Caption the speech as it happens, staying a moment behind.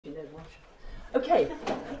Okay,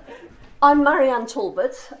 I'm Marianne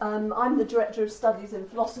Talbot. I'm the Director of Studies in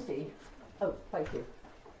Philosophy. Oh, thank you.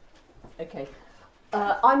 Okay.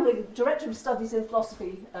 I'm the Director of Studies in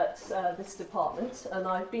Philosophy at this department, and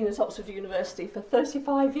I've been at Oxford University for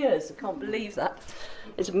 35 years. I can't believe that.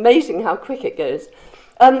 It's amazing how quick it goes.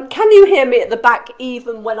 Can you hear me at the back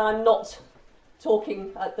even when I'm not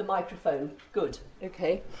talking at the microphone? Good,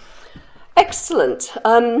 okay. Excellent.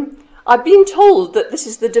 I've been told that this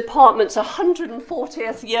is the department's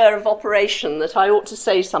 140th year of operation, that I ought to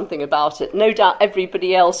say something about it. No doubt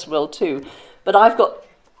everybody else will too, but I've got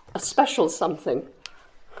a special something.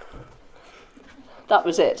 That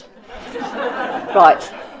was it.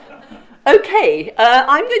 Right. Okay,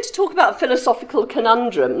 I'm going to talk about philosophical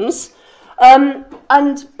conundrums.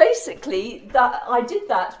 And basically, I did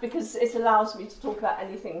that because it allows me to talk about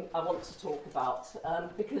anything I want to talk about.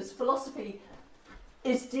 Because philosophy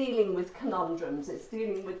is dealing with conundrums, it's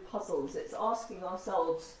dealing with puzzles, it's asking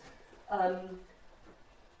ourselves,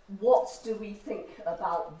 what do we think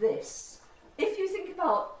about this? If you think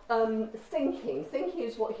about thinking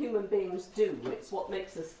is what human beings do, it's what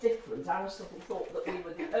makes us different. Aristotle thought that we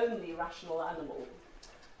were the only rational animal.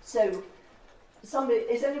 So,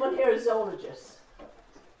 is anyone here a zoologist?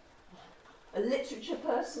 A literature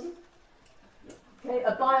person? Okay,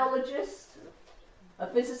 a biologist? A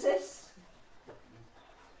physicist?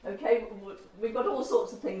 Okay, we've got all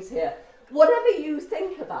sorts of things here. Whatever you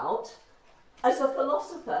think about, as a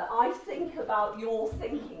philosopher, I think about your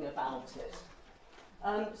thinking about it.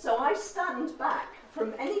 So I stand back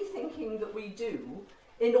from any thinking that we do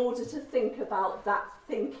in order to think about that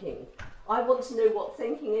thinking. I want to know what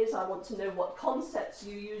thinking is, I want to know what concepts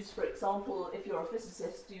you use. For example, if you're a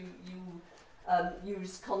physicist, you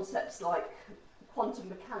use concepts like quantum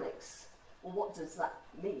mechanics. Well, what does that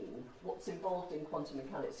mean? What's involved in quantum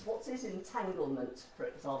mechanics? What is entanglement, for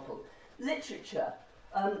example? Literature.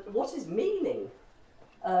 What is meaning?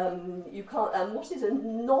 What is a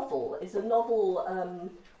novel? Is a novel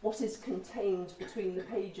what is contained between the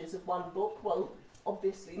pages of one book? Well,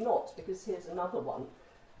 obviously not, because here's another one.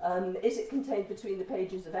 Is it contained between the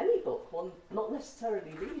pages of any book? Well, not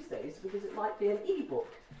necessarily these days, because it might be an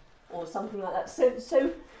e-book or something like that.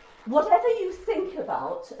 So whatever you think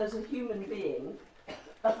about as a human being,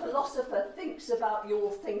 a philosopher thinks about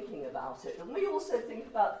your thinking about it. And we also think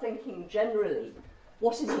about thinking generally.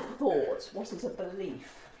 What is a thought? What is a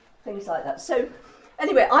belief? Things like that. So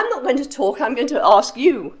anyway, I'm not going to talk. I'm going to ask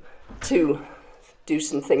you to do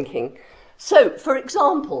some thinking. So, for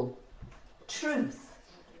example, truth.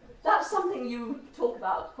 That's something you talk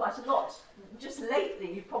about quite a lot. Just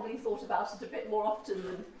lately, you've probably thought about it a bit more often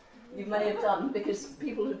than you may have done, because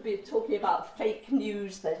people have been talking about fake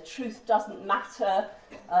news, that truth doesn't matter,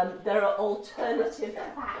 there are alternative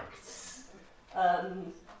facts.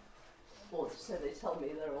 Or so they tell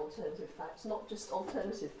me there are alternative facts, not just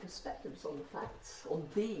alternative perspectives on the facts, on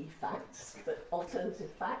the facts, but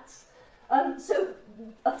alternative facts. So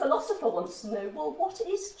a philosopher wants to know, well, what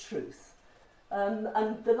is truth?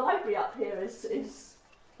 And the library up here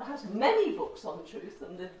has many books on truth,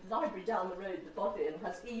 and the library down the road, the Bodleian,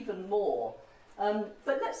 has even more.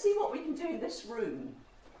 But let's see what we can do in this room.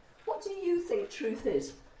 What do you think truth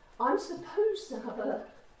is? I'm supposed to have a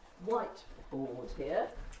whiteboard here,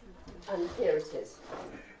 and here it is.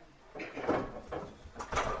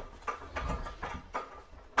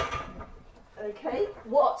 Okay,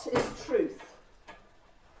 what is truth?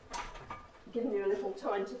 Giving you a little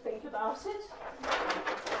time to think about it.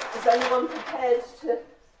 Is anyone prepared to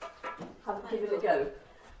give it a go?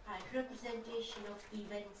 Representation of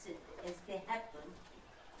events as they happen.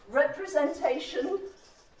 Representation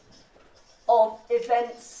of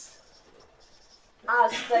events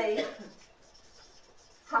as they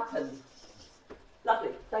happen.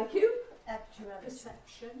 Lovely, thank you. Actuality.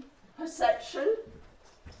 Perception. Perception.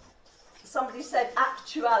 Somebody said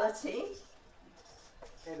actuality.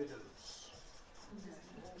 Evidence.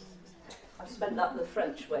 I spent that the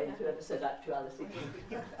French way, whoever said actuality.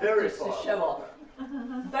 Verifiable. Just to show off.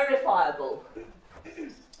 Verifiable.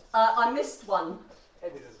 I missed one.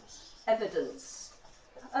 Evidence. Evidence.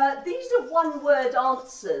 These are one-word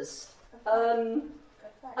answers. And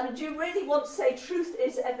do you really want to say truth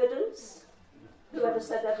is evidence? Whoever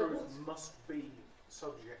said evidence? Truth must be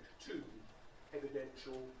subject to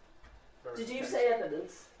evidential verification. Did you say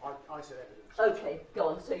evidence? I said evidence. Okay, go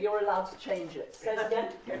on. So you're allowed to change it. Say it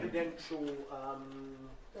again. Evidential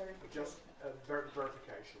verification.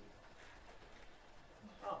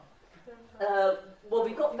 Well,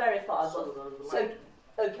 we've got verifiable. So,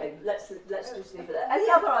 okay, let's just leave it there. Any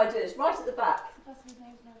other ideas? Right at the back. Supposed to be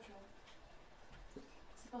neutral.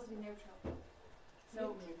 Supposed to be neutral.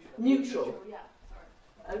 No. Neutral. Yeah,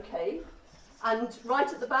 sorry. Okay. And right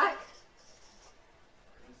at the back?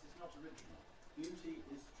 This is not original. Beauty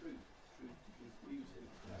is truth. Truth is beauty.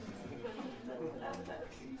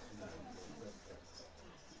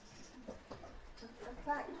 A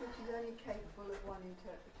fact which is only capable of one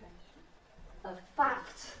interpretation. A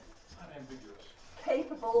fact Unambiguous.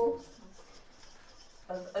 capable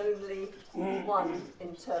of only one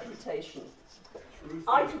interpretation.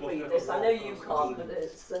 I could read this, I know you can't, but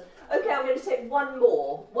it's... okay, I'm going to take one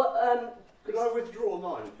more. What, Could I withdraw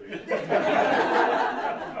mine, please? the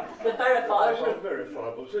I verifiable. said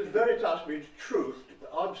verifiable. Since veritas means truth,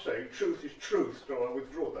 I'm saying truth is truth, so I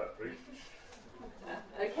withdraw that, please.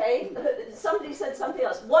 Okay, somebody said something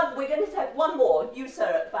else. We're going to take one more. You, sir,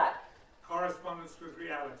 at the back. Correspondence with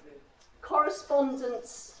reality.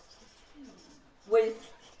 Correspondence with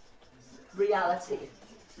reality.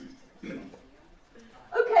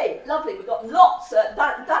 Okay, lovely. We've got lots.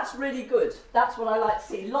 That's really good. That's what I like to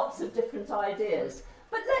see. Lots of different ideas.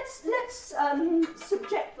 But let's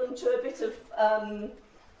subject them to a bit of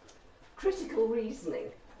critical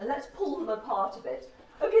reasoning, and let's pull them apart a bit.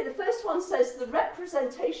 Okay, the first one says the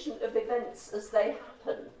representation of events as they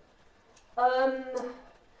happen.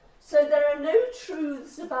 So there are no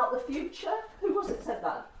truths about the future. Who was it said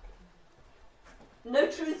that? No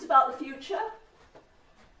truths about the future?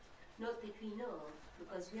 Not that we know of,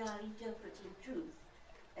 because we are interpreting truth.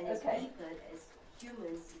 And as Okay. people, as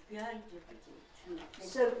humans, if we are interpreting truth, then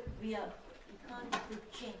So we can't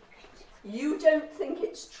project. you don't think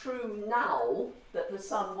it's true now that the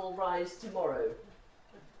sun will rise tomorrow?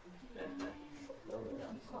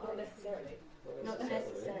 Not necessarily. Not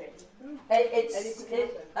necessarily.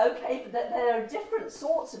 Okay, but there are different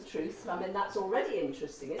sorts of truths. I mean, that's already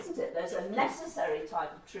interesting, isn't it? There's a necessary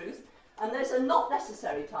type of truth, and there's a not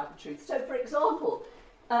necessary type of truth. So, for example,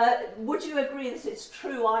 would you agree that it's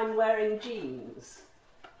true I'm wearing jeans?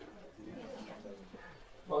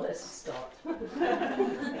 Well, let's start.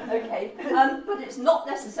 Okay, but it's not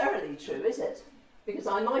necessarily true, is it? Because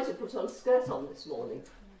I might have put on a skirt on this morning.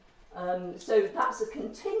 So that's a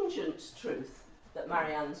contingent truth that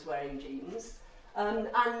Marianne's wearing jeans. And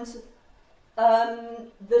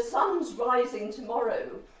the sun's rising tomorrow.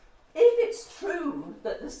 If it's true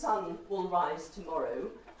that the sun will rise tomorrow,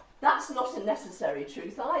 that's not a necessary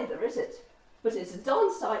truth either, is it? But it's a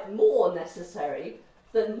darn sight more necessary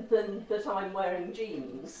than that I'm wearing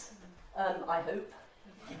jeans, I hope.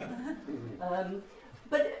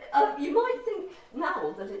 But you might think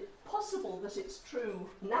now that it's possible that it's true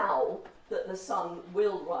now that the sun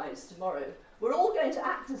will rise tomorrow. We're all going to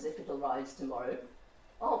act as if it'll rise tomorrow,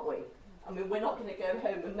 aren't we? I mean, we're not going to go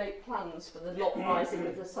home and make plans for the not rising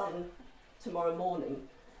of the sun tomorrow morning.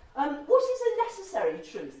 What is a necessary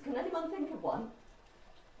truth? Can anyone think of one?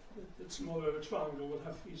 The smaller a triangle will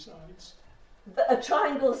have three sides. A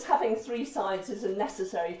triangle's having three sides is a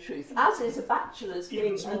necessary truth, as is a bachelor's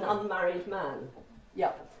being an unmarried man.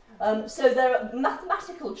 Yeah. So there are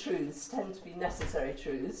mathematical truths tend to be necessary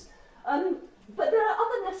truths, but there are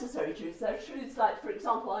other necessary truths. There are truths like, for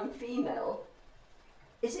example, I'm female.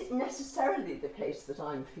 Is it necessarily the case that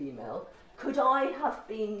I'm female? Could I have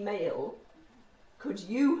been male? Could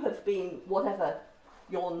you have been whatever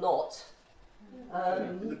you're not?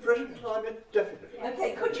 In the present climate, definitely.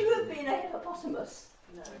 Okay, could you have been a hippopotamus?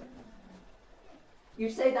 No. You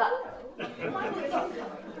say that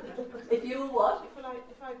if you were what?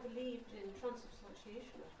 If I believed in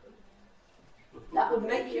transubstantiation, I could. That would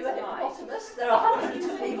make you a hippopotamus. There are hundreds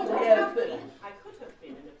of people here. But I could have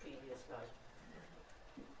been in a previous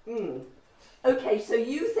life. Okay, so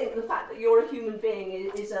you think the fact that you're a human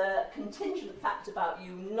being is a contingent fact about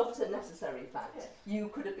you, not a necessary fact. Yes. You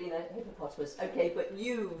could have been a hippopotamus. Okay, but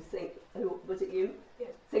you think, was it you? Yes.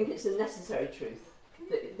 Think it's a necessary truth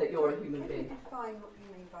that you're a human being. Can you define what you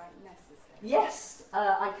mean by necessary? Yes,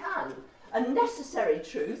 I can. A necessary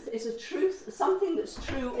truth is a truth, something that's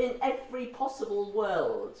true in every possible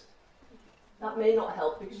world. That may not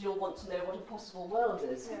help because you'll want to know what a possible world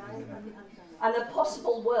is. Yeah, I understand that. And a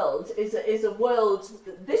possible world is a world,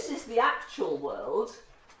 this is the actual world,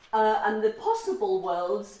 and the possible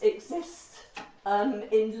worlds exist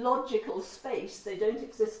in logical space. They don't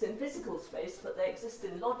exist in physical space, but they exist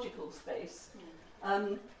in logical space.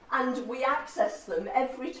 And we access them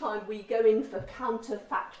every time we go in for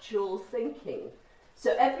counterfactual thinking.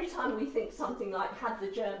 So every time we think something like, had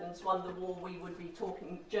the Germans won the war, we would be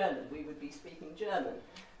talking German, we would be speaking German.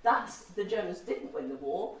 The Germans didn't win the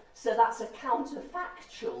war, so that's a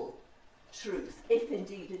counterfactual truth, if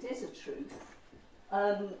indeed it is a truth.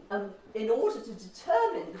 And in order to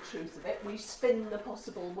determine the truth of it, we spin the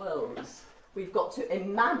possible worlds. We've got to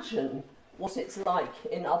imagine what it's like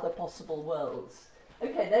in other possible worlds.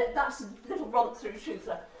 Okay, that's a little romp through truth.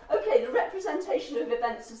 Okay, the representation of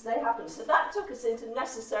events as they happen. So that took us into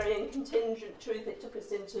necessary and contingent truth. It took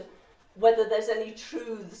us into whether there's any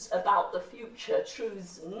truths about the future,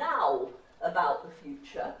 truths now about the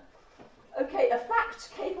future. Okay, a fact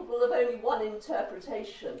capable of only one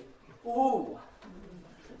interpretation. Ooh,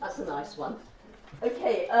 that's a nice one.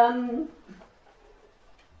 Okay,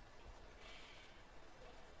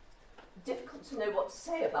 difficult to know what to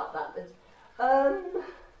say about that.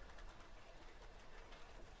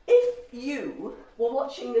 If you were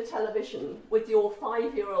watching the television with your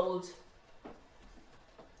 5-year-old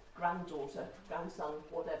granddaughter, grandson,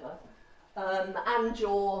 whatever, and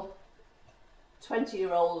your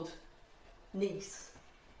 20-year-old niece,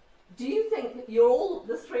 do you think that you're all,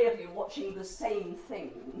 the three of you, watching the same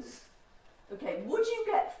things? Okay, would you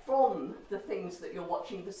get from the things that you're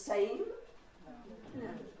watching the same? No.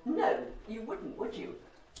 No, you wouldn't, would you?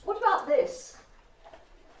 What about this?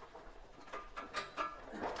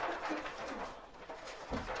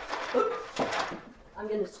 Oops. I'm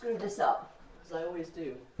going to screw this up, as I always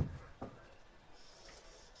do.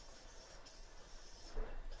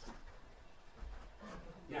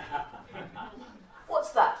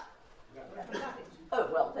 What's that? Oh,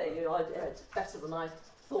 well, there you are. It's better than I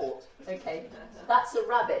thought. Okay, that's a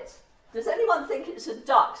rabbit. Does anyone think it's a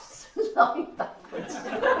duck lying backwards?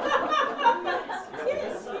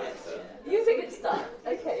 Yes. You think it's duck?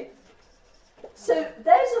 Okay. So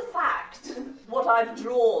there's a fact, what I've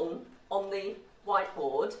drawn on the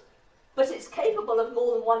whiteboard, but it's capable of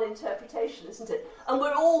more than one interpretation, isn't it? And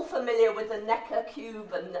we're all familiar with the Necker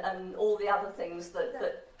cube and all the other things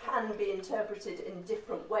that can be interpreted in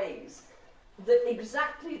different ways.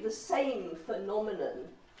 Exactly the same phenomenon.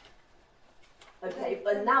 Okay,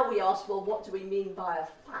 but now we ask, well, what do we mean by a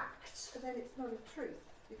fact? But then it's not a truth,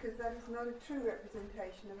 because that is not a true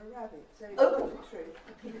representation of a rabbit. So it's Oh. not a truth.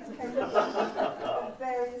 It's capable of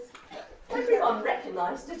various... Everyone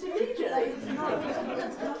recognised it immediately. It's not a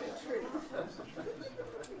truth.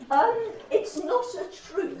 It's not a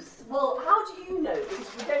truth. Well, how do you know? Because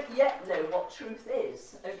we don't yet know what truth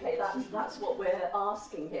is. Okay, that's what we're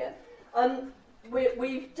asking here.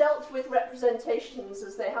 We've dealt with representations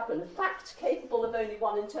as they happen. Fact capable of only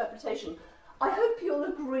one interpretation. I hope you'll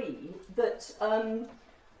agree that,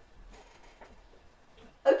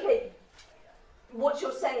 okay, what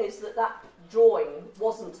you're saying is that that drawing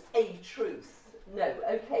wasn't a truth. No,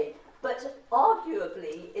 okay, but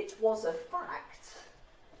arguably it was a fact.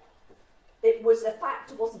 It was a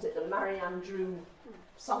fact, wasn't it, that Marianne drew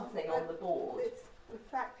something on the board? The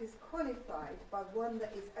fact is qualified by one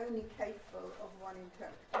that is only capable of one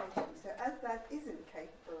interpretation. So as that isn't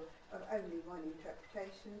capable of only one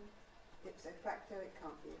interpretation, ipso facto it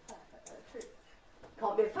can't be a truth.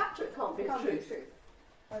 Can't be a fact or it can't be a truth?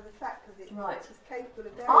 By the fact that it Right. is capable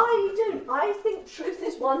of I think truth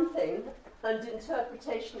is one thing and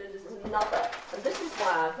interpretation is another. And this is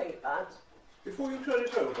why I think that. Before you turn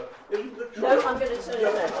it over, isn't the truth... No, I'm going to turn it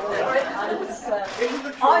over. Isn't the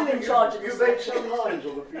truth I'm in that charge of you this. make some lines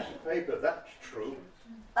on a piece of paper, that's true.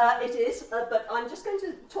 It is, but I'm just going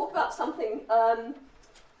to talk about something.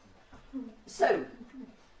 So,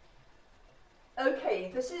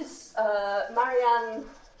 okay, this is Marianne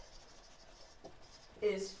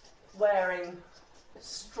is wearing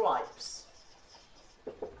stripes.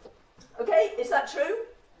 Okay, is that true?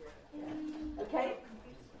 Okay,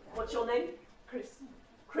 what's your name? Chris.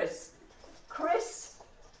 Chris. Chris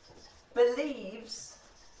believes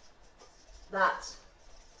that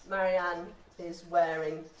Marianne is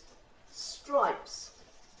wearing stripes.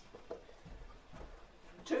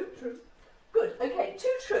 True? True. Good. Okay,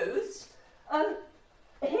 two truths.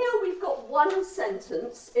 Here we've got one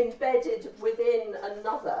sentence embedded within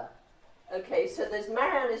another. Okay, so there's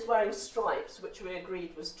Marianne is wearing stripes, which we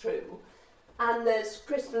agreed was true. And there's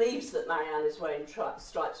Chris believes that Marianne is wearing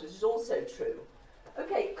stripes, which is also true.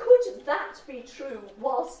 Okay, could that be true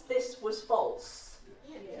whilst this was false?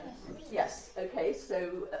 Yes. Yes, okay,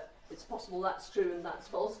 so it's possible that's true and that's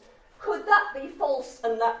false. Could that be false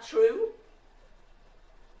and that true?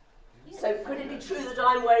 So could it be true that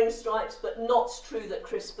I'm wearing stripes but not true that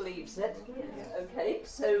Chris believes it? Yes. Okay,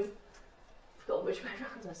 so, I forgot which way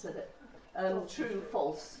around I said it. True,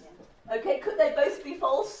 false. Okay, could they both be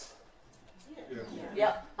false? Yes.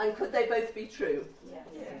 Yep, and could they both be true? Yes.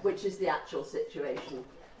 Which is the actual situation.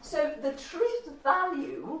 So the truth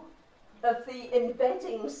value of the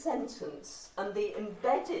embedding sentence and the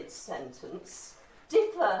embedded sentence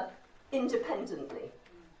differ independently.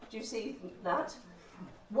 Do you see that?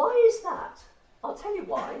 Why is that? I'll tell you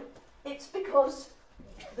why. It's because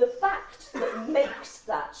the fact that makes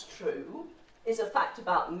that true is a fact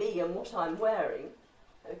about me and what I'm wearing,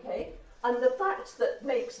 okay? And the fact that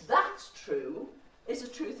makes that true is a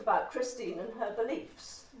truth about Christine and her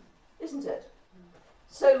beliefs, isn't it?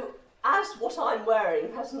 So, as what I'm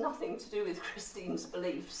wearing has nothing to do with Christine's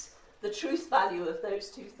beliefs, the truth value of those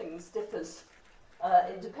two things differs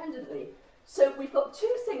independently. So we've got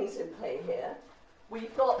two things in play here.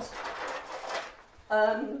 We've got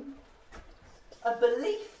a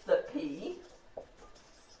belief that P,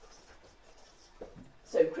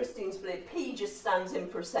 so Christine's belief, P just stands in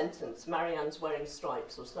for a sentence, Marianne's wearing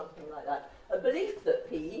stripes or something like that. A belief that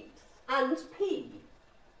P and P,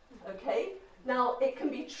 okay? Now, it can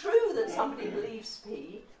be true that somebody believes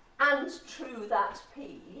P and true that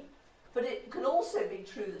P, but it can also be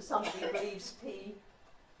true that somebody believes P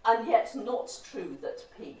and yet not true that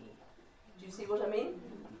P. Do you see what I mean?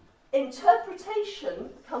 Interpretation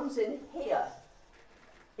comes in here.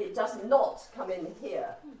 It does not come in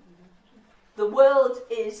here. The world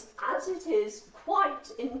is as it is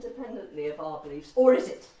quite independently of our beliefs, or is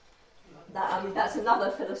it? I mean, that's another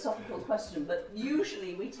philosophical question, but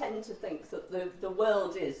usually we tend to think that the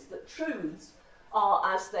world is, that truths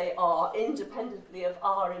are as they are, independently of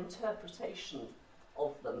our interpretation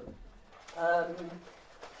of them.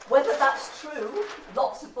 Whether that's true,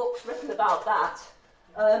 lots of books written about that,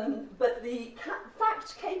 but the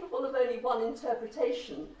fact capable of only one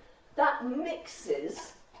interpretation, that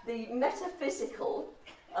mixes the metaphysical,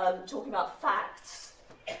 talking about facts,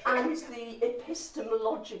 and the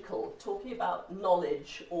epistemological, talking about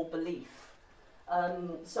knowledge or belief.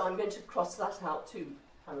 So I'm going to cross that out too,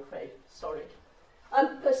 I'm afraid. Sorry.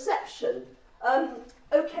 Perception.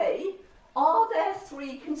 Okay, are there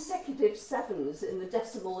 3 consecutive 7s in the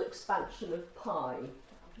decimal expansion of pi?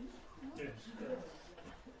 Yes.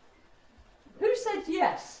 Who said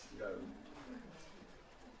yes? No.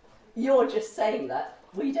 You're just saying that.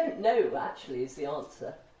 We don't know, actually, is the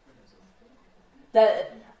answer.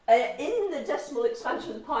 In the decimal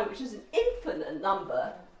expansion of pi, which is an infinite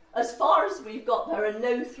number, as far as we've got, there are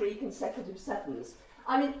no 3 consecutive 7s.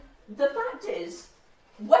 I mean, the fact is,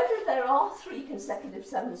 whether there are 3 consecutive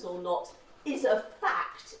 7s or not is a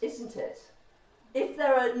fact, isn't it? If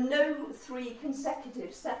there are no 3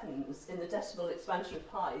 consecutive 7s in the decimal expansion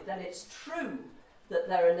of pi, then it's true that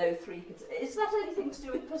there are no 3 consecutive. Is that anything to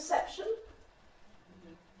do with perception?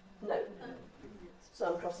 No.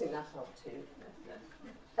 So I'm crossing that off too.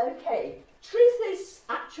 Okay, truth is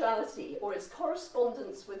actuality, or its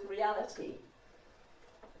correspondence with reality.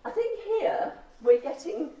 I think here we're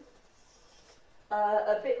getting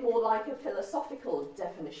a bit more like a philosophical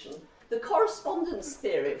definition. The correspondence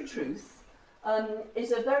theory of truth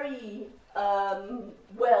is a very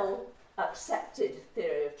well accepted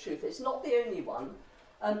theory of truth. It's not the only one.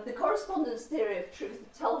 The correspondence theory of truth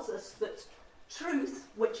tells us that truth,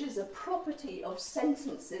 which is a property of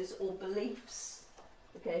sentences or beliefs,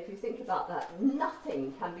 okay, if you think about that,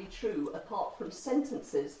 nothing can be true apart from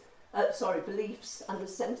beliefs and the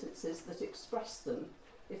sentences that express them.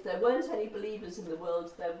 If there weren't any believers in the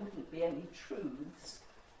world, there wouldn't be any truths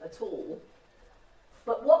at all.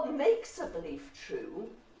 But what makes a belief true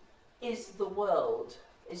is the world,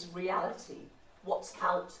 is reality, what's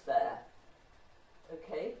out there.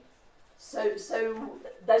 Okay? So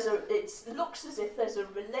it looks as if there's a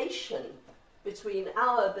relation between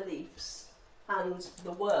our beliefs and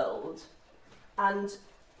the world, and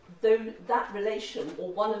that relation,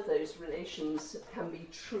 or one of those relations, can be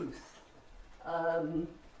truth.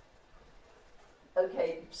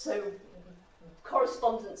 Okay, so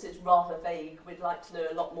correspondence is rather vague. We'd like to know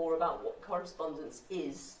a lot more about what correspondence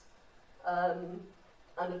is. And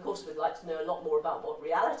of course we'd like to know a lot more about what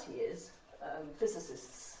reality is.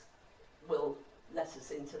 Physicists will let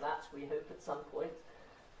us into that, we hope, at some point.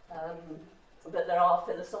 But there are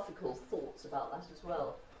philosophical thoughts about that as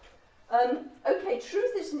well. Okay,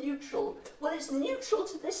 truth is neutral. Well, it's neutral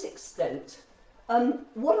to this extent.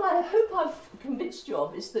 What I hope I've convinced you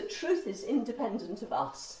of is that truth is independent of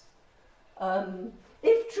us.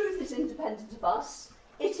 If truth is independent of us,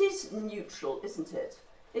 it is neutral, isn't it?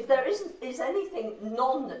 If there is anything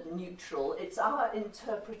non-neutral, it's our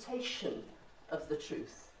interpretation of the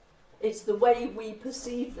truth. It's the way we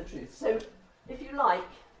perceive the truth. So, if you like,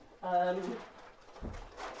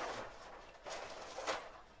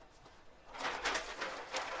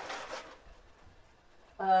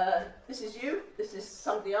 this is you, this is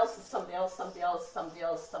somebody else, this is somebody else, somebody else, somebody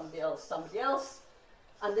else, somebody else, somebody else,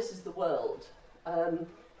 and this is the world.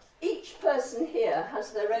 Each person here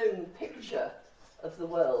has their own picture of the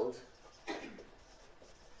world.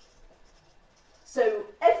 So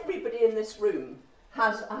everybody in this room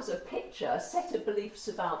has as a picture a set of beliefs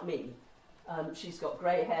about me. She's got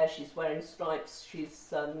grey hair, she's wearing stripes,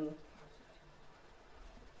 she's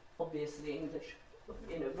obviously English,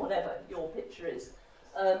 you know, whatever your picture is.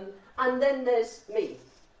 And then there's me,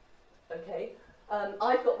 okay?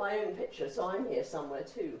 I've got my own picture, so I'm here somewhere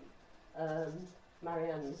too.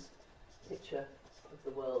 Marianne's picture of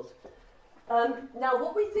the world. Now,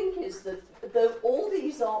 what we think is that though all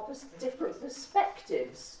these are different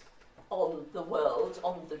perspectives on the world,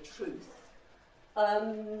 on the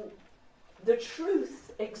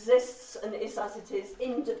truth exists and is as it is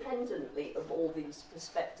independently of all these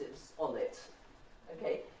perspectives on it.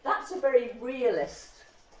 Okay, that's a very realist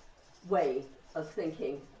way of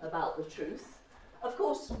thinking about the truth. Of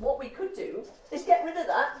course, what we could do is get rid of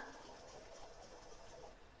that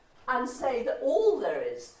and say that all there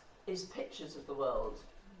is pictures of the world.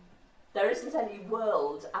 There isn't any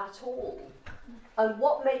world at all. And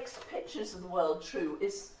what makes pictures of the world true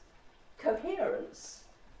is coherence.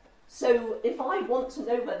 So if I want to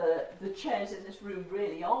know whether the chairs in this room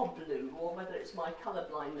really are blue or whether it's my colour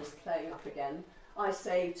blindness playing up again, I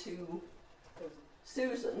say to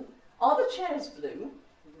Susan, are the chairs blue?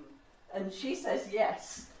 And she says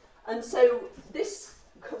yes. And so this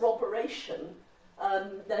corroboration,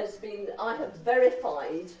 I have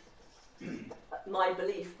verified my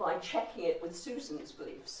belief by checking it with Susan's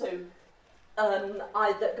belief. So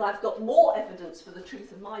I've got more evidence for the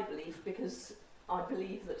truth of my belief because I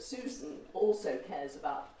believe that Susan also cares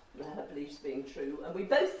about her beliefs being true, and we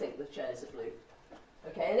both think the chairs are blue.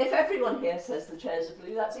 Okay, and if everyone here says the chairs are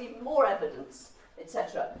blue, that's even more evidence,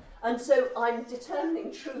 etc. And so I'm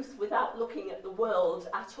determining truth without looking at the world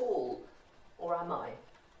at all, or am I?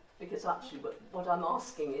 Because actually what I'm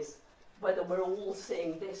asking is whether we're all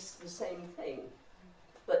seeing this, the same thing.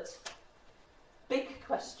 But big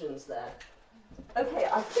questions there. Okay,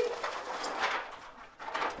 I think...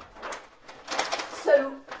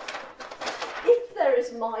 So, if there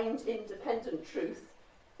is mind-independent truth,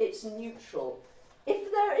 it's neutral.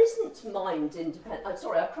 If there isn't mind-independent...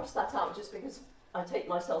 sorry, I crossed that out just because I take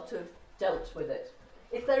myself to have dealt with it.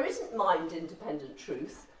 If there isn't mind-independent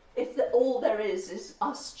truth, if all there is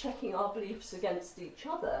us checking our beliefs against each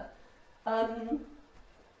other,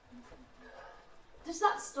 does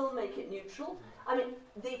that still make it neutral? I mean,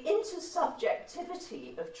 the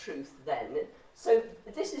intersubjectivity of truth then, so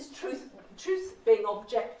this is truth being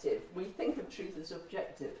objective. We think of truth as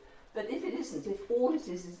objective, but if it isn't, if all it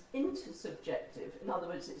is intersubjective, in other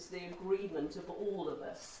words, it's the agreement of all of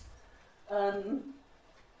us,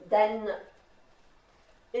 then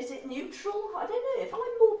is it neutral? I don't know. If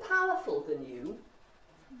I'm more powerful than you,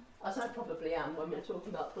 as I probably am when we're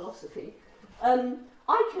talking about philosophy,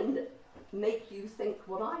 I can make you think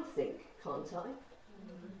what I think, can't I?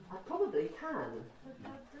 I probably can.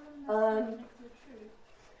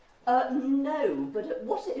 No, but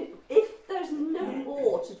if there's no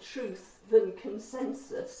more to truth than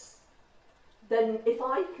consensus, then if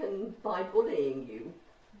I can, by bullying you,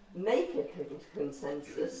 make a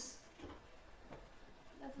consensus.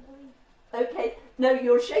 Okay, no,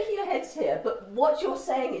 you're shaking your heads here, but what you're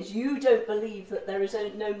saying is you don't believe that there is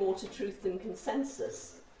no more to truth than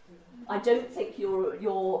consensus. I don't think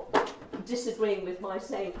you're disagreeing with my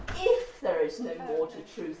saying if there is no more to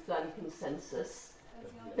truth than consensus,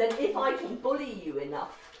 then if I can bully you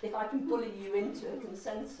enough, if I can bully you into a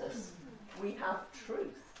consensus, we have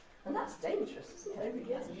truth. And that's dangerous, isn't it?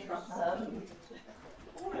 Yes.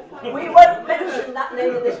 We won't mention that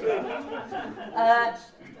name in this room.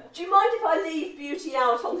 Do you mind if I leave beauty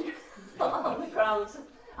out on the grounds?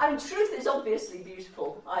 I mean, truth is obviously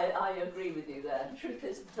beautiful. I agree with you there. Truth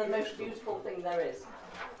is the most beautiful thing there is,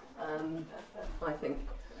 I think.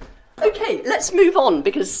 Okay, let's move on,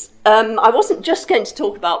 because I wasn't just going to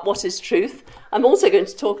talk about what is truth. I'm also going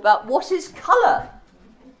to talk about what is colour.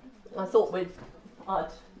 I thought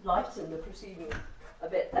I'd lighten the proceeding a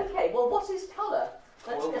bit. Okay, well, what is colour?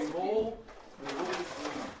 We've all agreed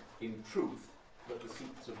in truth that the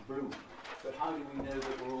seats are blue, but how do we know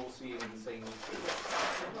that we're all seeing the same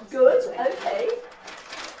truth? Good, okay.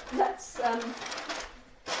 Let's,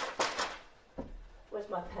 where's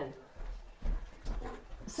my pen?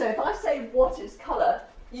 So if I say what is colour,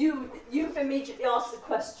 you've immediately asked the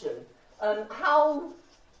question, how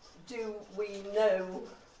do we know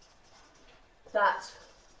that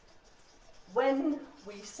when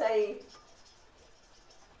we say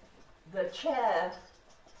the chair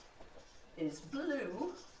is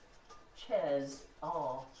blue, chairs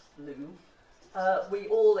are blue, we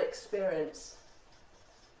all experience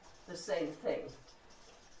the same thing?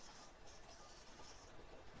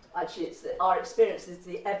 Actually, our experience is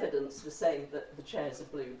the evidence for saying that the chairs are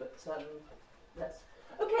blue, but Yes.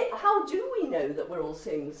 Okay, how do we know that we're all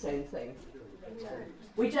seeing the same thing?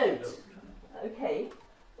 We don't. Okay.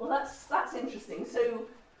 Well, that's interesting. So,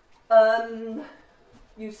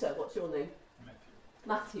 you, sir, what's your name?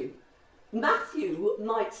 Matthew. Matthew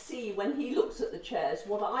might see when he looks at the chairs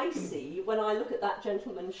what I see when I look at that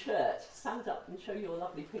gentleman's shirt. Stand up and show your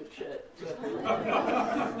lovely pink shirt.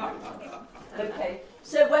 Okay,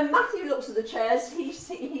 so when Matthew looks at the chairs, he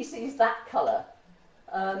sees that colour.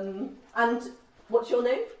 And what's your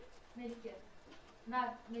name?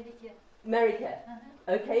 Merike.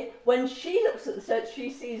 Okay, when she looks at the shirt,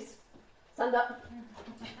 she sees, stand up,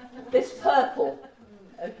 this purple.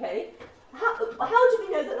 Okay. How do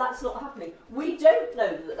we know that that's not happening? We don't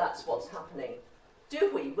know that that's what's happening, do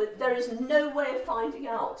we? There is no way of finding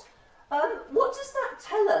out. What does that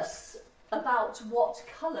tell us about what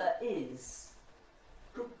colour is?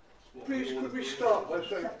 Please, could we start by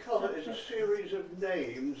saying colour is a series of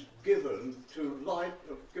names given to light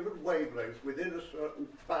of given wavelengths within a certain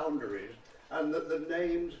boundaries, and that the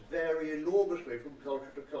names vary enormously from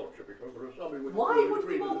culture to culture, because there are some in which Why people would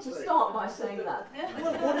we agree want with to the same. start by saying that?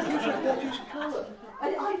 Well, what did you say? What is colour?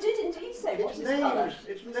 I did indeed say what It's is colour. names.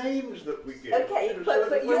 It's names that we give. Okay, to a but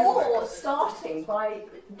certain you're wavelength. starting by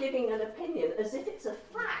giving an opinion as if it's a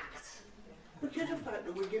fact. Which is the fact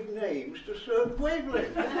that we give names to certain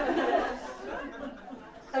wavelengths.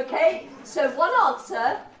 Okay, so one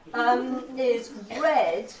answer is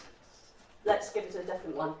red. Let's give it a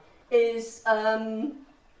different one. Is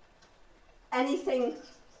anything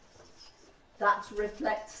that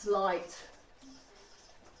reflects light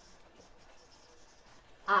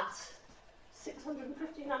at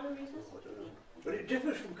 650 nanometers? But it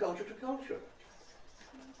differs from culture to culture.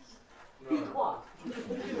 Be quiet. If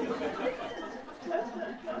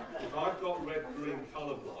I've got red-green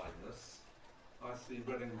colour blindness, I see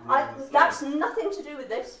red and green. That's nothing to do with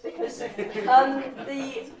this, because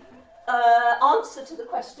the answer to the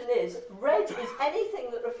question is red is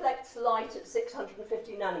anything that reflects light at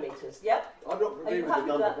 650 nanometers. Yep? I'm not Are you agreeing with the happy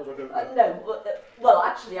with number that? because I don't know. No. Well,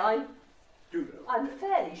 actually, Do know. I'm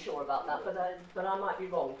fairly sure about that, but I might be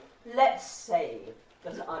wrong. Let's say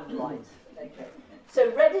that I'm right. Okay.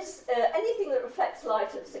 So red is anything that reflects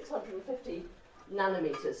light at 650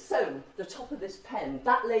 nanometers. So the top of this pen,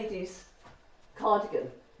 that lady's cardigan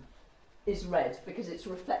is red because it's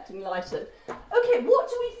reflecting light at... Okay, what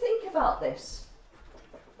do we think about this?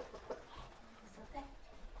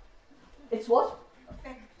 It's what?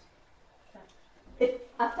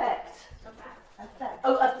 Effect.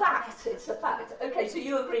 Oh, a fact. It's a fact. Okay, so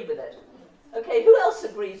you agree with it. Okay, who else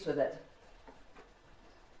agrees with it?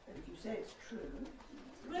 If you say it's true.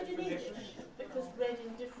 Red in English, because red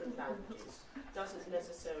in different languages doesn't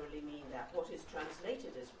necessarily mean that what is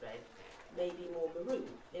translated as red may be more maroon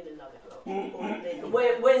in another culture. Or it may be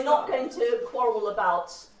We're not going to quarrel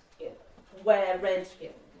about Yeah. where red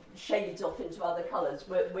Yeah. shades off into other colours.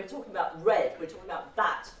 We're talking about red. We're talking about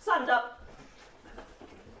that. Stand up.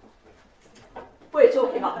 We're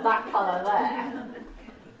talking about that colour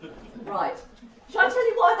there. Right. Shall I tell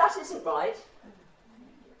you why that isn't right?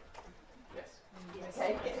 Yes.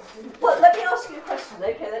 Okay. Well, let me ask you a question.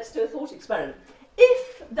 Okay, let's do a thought experiment.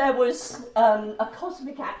 If there was a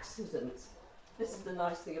cosmic accident, this is the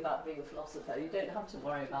nice thing about being a philosopher, you don't have to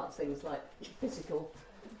worry about things like physical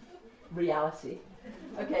reality.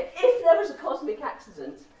 Okay, if there was a cosmic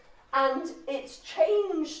accident and it's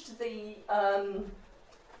changed the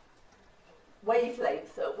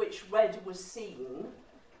wavelength at which red was seen,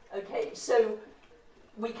 okay, so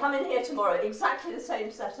we come in here tomorrow, exactly the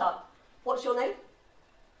same setup. What's your name?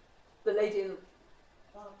 The lady in...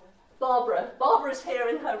 Barbara. Barbara's here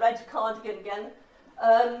in her red cardigan again.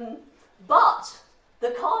 But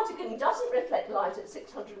the cardigan doesn't reflect light at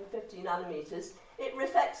 650 nanometers. It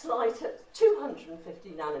reflects light at 250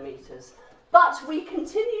 nanometers. But we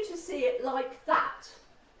continue to see it like that.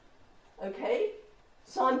 Okay?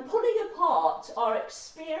 So I'm pulling apart our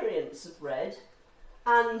experience of red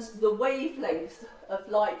and the wavelength of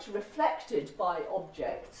light reflected by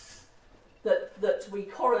objects that we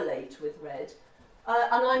correlate with red.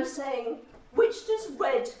 And I'm saying, which does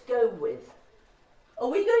red go with? Are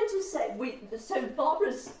we going to say, so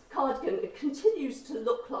Barbara's cardigan continues to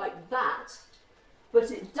look like that, but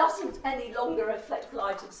it doesn't any longer reflect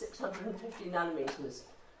light at 650 nanometers.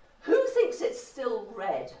 Who thinks it's still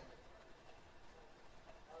red?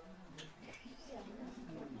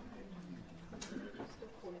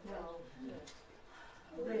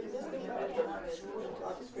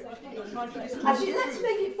 Actually, let's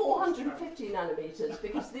make it 450 nanometers,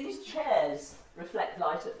 because these chairs reflect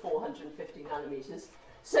light at 450 nanometers.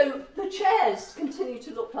 So the chairs continue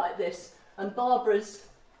to look like this, and Barbara's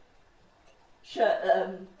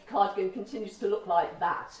cardigan continues to look like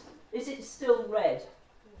that, is it still red?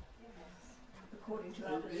 According to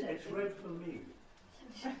our It's perception. red for me.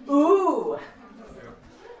 Ooh!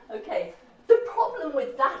 Okay, the problem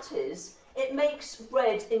with that is it makes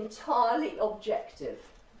red entirely objective.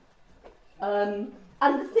 And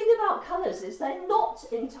the thing about colours is they're not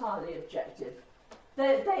entirely objective.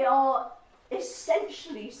 They are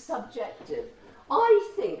essentially subjective.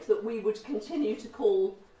 I think that we would continue to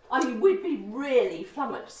call, I mean, we'd be really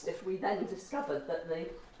flummoxed if we then discovered that the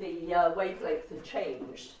wavelength had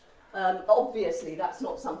changed. Obviously, that's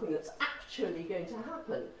not something that's actually going to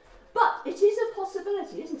happen. But it is a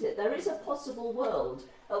possibility, isn't it? There is a possible world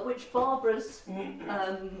at which Barbara's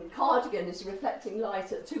cardigan is reflecting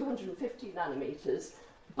light at 250 nanometres,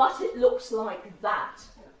 but it looks like that.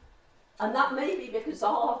 And that may be because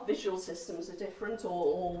our visual systems are different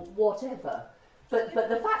or whatever. But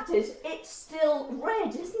the fact is, it's still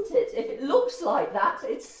red, isn't it? If it looks like that,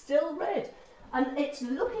 it's still red. And it's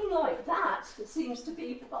looking like that seems to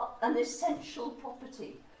be an essential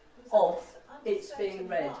property of its being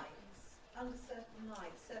red. Under certain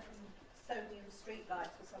lights, certain sodium street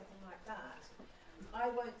lights or something like that, I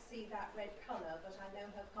won't see that red colour, but I know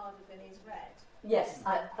her cardigan is red. Yes,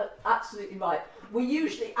 absolutely right. We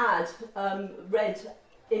usually add red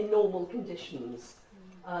in normal conditions.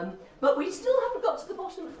 But we still haven't got to the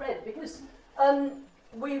bottom of red because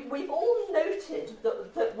we've all noted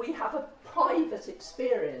that we have a private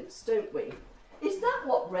experience, don't we? Is that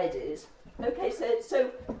what red is? Okay, so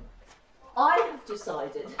I have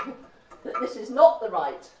decided that this is not the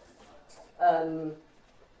right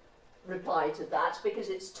reply to that because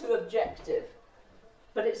it's too objective.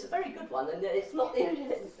 But it's a very good one, and it's not the...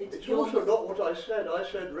 It's also not what I said. I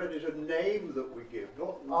said red is a name that we give,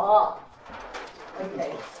 not... Ah,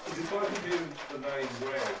 okay. But if I give the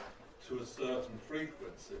name red to a certain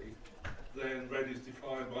frequency, then red is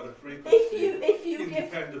defined by the frequency If you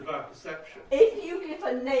independent of our perception. If you give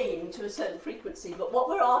a name to a certain frequency, but what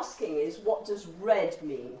we're asking is, what does red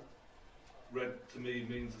mean? Red to me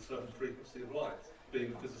means a certain frequency of light,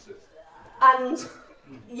 being a physicist. And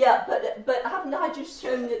yeah, but haven't I just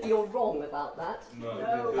shown that you're wrong about that? No.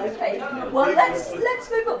 Okay. Well, let's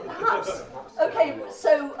move on. Perhaps. Okay.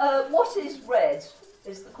 So what is red?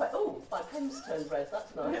 Is the question? Oh, my pen's turned red.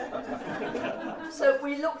 That's nice. So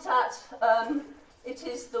we looked at. It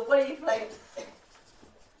is the wavelength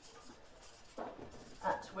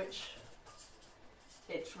at which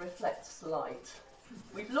it reflects light.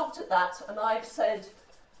 We've looked at that, and I've said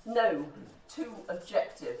no, too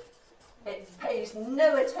objective. It pays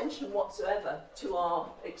no attention whatsoever to our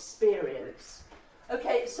experience.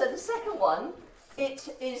 Okay, so the second one, it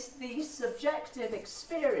is the subjective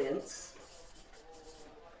experience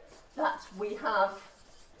that we have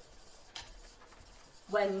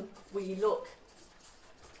when we look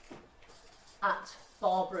at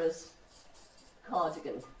Barbara's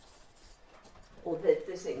cardigan, or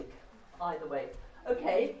this ink, either way.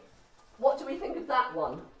 Okay, what do we think of that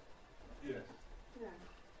one? Yes.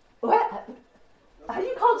 Well,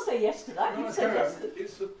 you can't say yes to that. No, You said yes.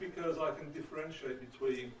 it's because I can differentiate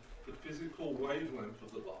between the physical wavelength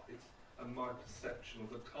of the light and my perception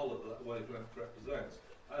of the colour that wavelength represents.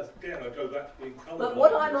 As again, I go back to being colour But blindness.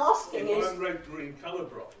 what I'm asking if is... I'm red-green colour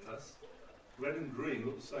brightness, red and green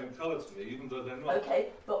look the same colour to me, even though they're not. Okay,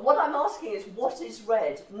 but what I'm asking is, what is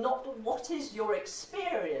red, not what is your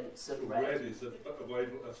experience of red? Red is a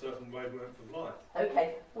certain wavelength of light.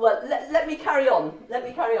 Okay, well, let me carry on. Let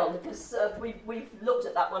me carry on, because we've looked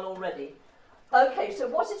at that one already. Okay, so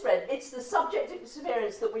what is red? It's the subjective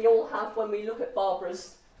experience that we all have when we look at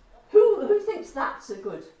Barbara's... Who thinks that's a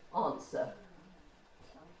good answer?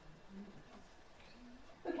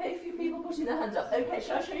 Okay, a few people putting their hands up. Okay,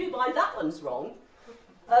 shall I show you why that one's wrong?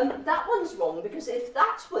 That one's wrong because if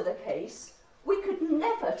that were the case, we could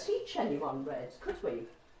never teach anyone red, could we?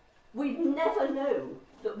 We'd never know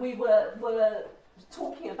that we were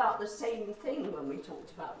talking about the same thing when we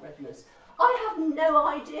talked about redness. I have no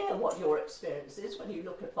idea what your experience is when you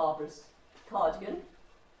look at Barbara's cardigan.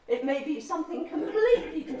 It may be something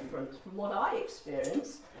completely different from what I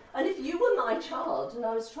experience. And if you were my child and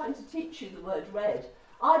I was trying to teach you the word red,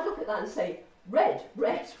 I'd look at that and say, red,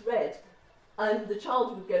 red, red. And the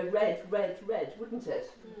child would go red, red, red, wouldn't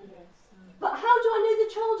it? Yes. But how do I know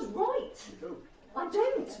the child's right? I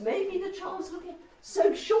don't. Maybe the child's looking...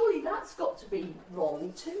 So surely that's got to be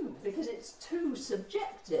wrong too, because it's too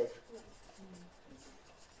subjective.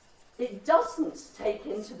 It doesn't take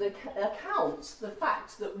into account the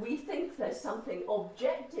fact that we think there's something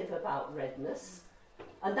objective about redness,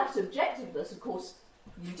 and that objectiveness, of course,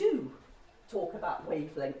 you do talk about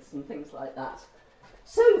wavelengths and things like that.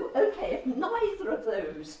 So, okay, if neither of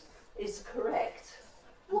those is correct,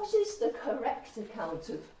 what is the correct account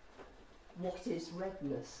of what is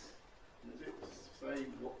redness? Does it say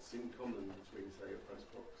what's in common between, say, a press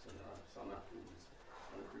box and some apples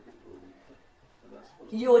and a cricket ball? And that's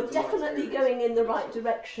You're definitely going in the right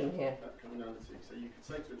direction here. That commonality. So you could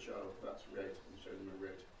say to a child, that's red, and show them a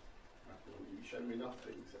red apple. You show them enough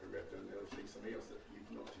things that are red, and they'll see something else that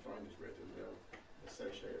you've not defined as red, and they'll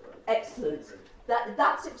associate that. Excellent.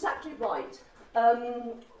 That's exactly right.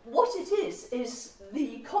 What it is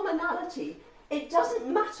the commonality. It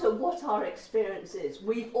doesn't matter what our experience is.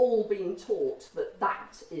 We've all been taught that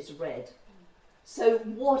that is red. So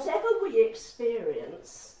whatever we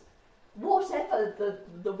experience, whatever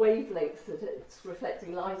the wavelength that it's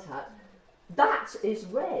reflecting light at, that is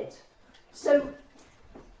red. So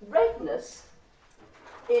redness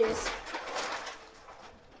is,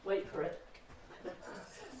 wait for it,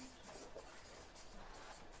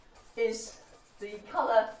 is the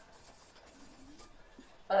colour,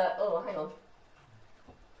 oh hang on,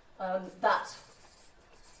 that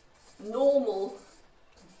normal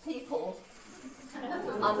people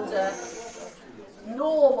under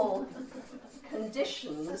normal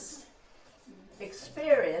conditions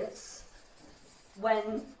experience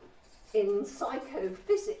when in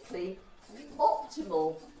psychophysically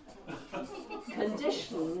optimal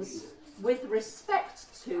conditions with respect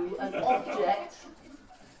to an object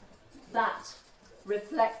that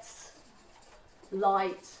reflects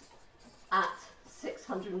light at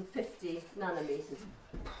 650 nanometers.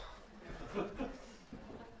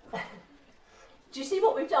 Do you see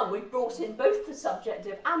what we've done? We've brought in both the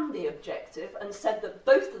subjective and the objective and said that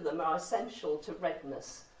both of them are essential to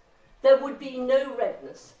redness. There would be no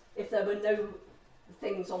redness if there were no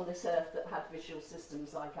things on this earth that have visual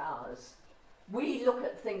systems like ours. We look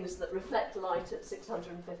at things that reflect light at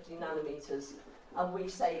 650 nanometers and we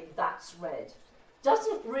say that's red.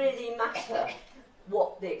 Doesn't really matter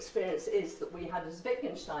what the experience is that we had, as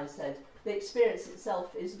Wittgenstein said. The experience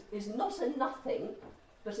itself is not a nothing,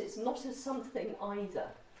 but it's not a something either.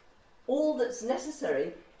 All that's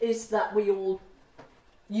necessary is that we all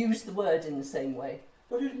use the word in the same way.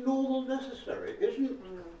 But is normal necessary? Isn't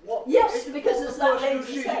what? Yes, because as that lady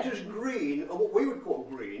sees said, it as green, or what we would call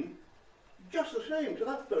green, just the same to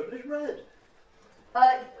that person is red.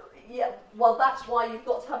 yeah, well, that's why you've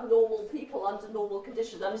got to have normal people under normal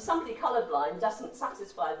conditions. I mean, somebody colourblind doesn't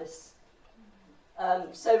satisfy this.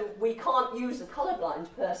 So we can't use a colourblind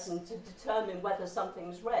person to determine whether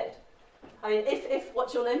something's red. I mean, if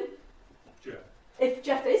what's your name? Jeff. If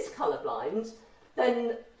Jeff is colourblind,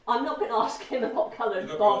 then I'm not going to ask him what colour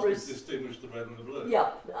You're Barbara not is. to distinguish the red and the blue.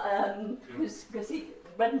 Yeah, because he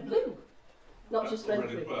red and blue, not just red and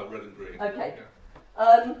blue. Well, red and green. Okay.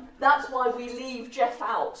 Yeah. That's why we leave Jeff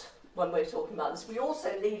out when we're talking about this. We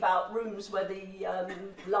also leave out rooms where the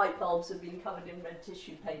light bulbs have been covered in red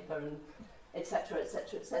tissue paper and etc.,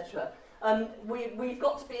 etc., etc. We've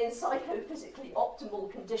got to be in psychophysically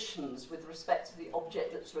optimal conditions with respect to the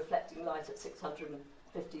object that's reflecting light at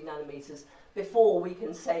 650 nanometers before we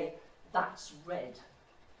can say that's red.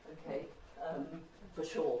 Okay, for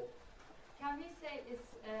sure. Can we say it's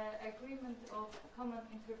agreement of common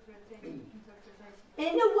interpretation?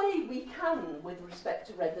 In a way we can with respect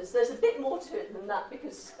to redness. There's a bit more to it than that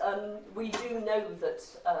because we do know that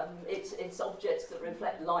it's objects that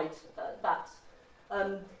reflect light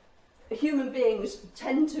human beings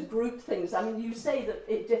tend to group things. I mean, you say that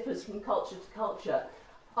it differs from culture to culture.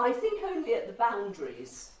 I think only at the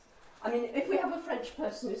boundaries. I mean, if we have a French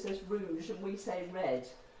person who says rouge and we say red,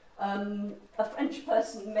 a French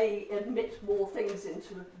person may admit more things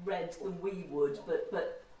into red than we would,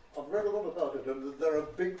 but I've read a lot about it, and there are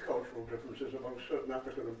big cultural differences among certain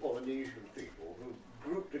African and Polynesian people who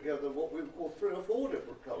group together what we call 3 or 4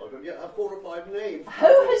 different colours, and yet have 4 or 5 names. Who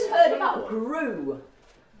has heard about grue?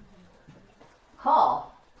 Ha!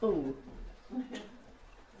 Ooh.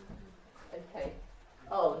 Okay.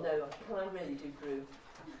 Oh no, can I really do grue?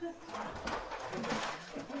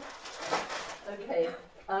 Okay.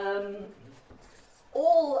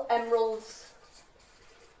 All emeralds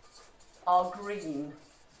are green.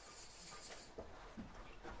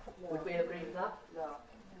 Would we agree with that?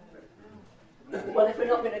 No. Well, if we're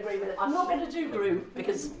not going to agree with it, I'm not going to do grue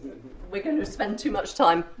because we're going to spend too much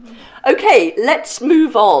time. Okay, let's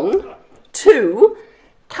move on to,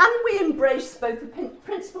 can we embrace both the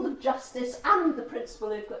principle of justice and the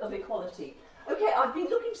principle of equality? Okay, I've been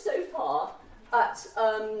looking so far at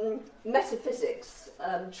metaphysics.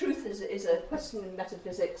 Truth is a question in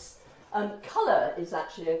metaphysics. Colour is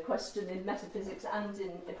actually a question in metaphysics and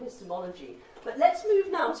in epistemology. But let's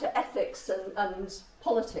move now to ethics and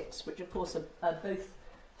politics, which of course are both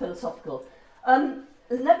philosophical.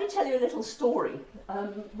 Let me tell you a little story.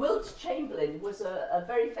 Wilt Chamberlain was a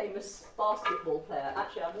very famous basketball player.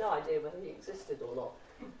 Actually, I have no idea whether he existed or not.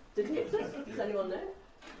 Did he exist? Does anyone know?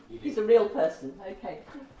 He's a real person, okay.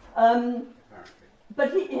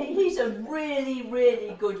 But he's a really,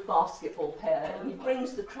 really good basketball player, and he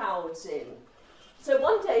brings the crowds in. So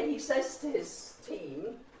one day he says to his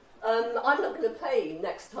team, I'm not going to play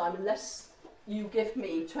next time unless you give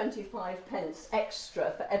me 25 pence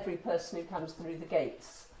extra for every person who comes through the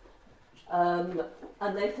gates. And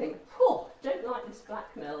they think, oh, don't like this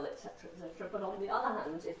blackmail, etc., etc. But on the other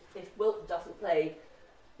hand, if Wilt doesn't play,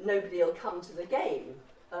 nobody will come to the game.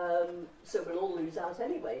 So we'll all lose out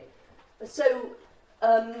anyway. So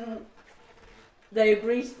they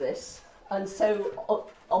agree to this, and so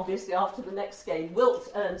obviously after the next game,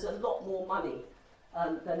 Wilt earns a lot more money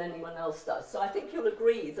than anyone else does. So I think you'll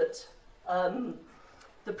agree that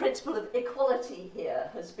the principle of equality here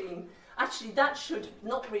has been, actually that should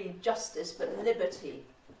not read justice but liberty.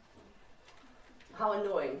 How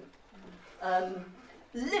annoying.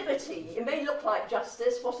 Liberty, it may look like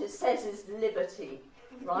justice, what it says is liberty,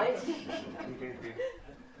 right?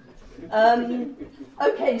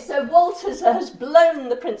 Okay, so Walt has blown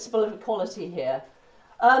the principle of equality here.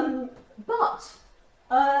 But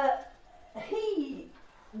he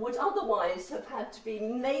would otherwise have had to be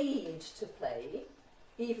made to play,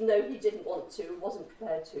 even though he didn't want to, wasn't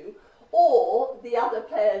prepared to, or the other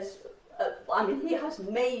players, I mean, he has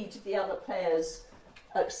made the other players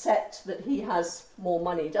accept that he has more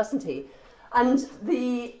money, doesn't he? And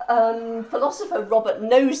the philosopher Robert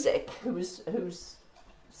Nozick, who's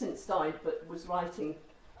since died but was writing,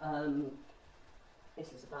 it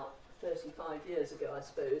is about 35 years ago, I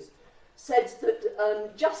suppose, said that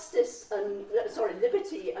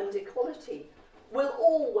liberty and equality will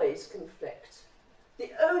always conflict.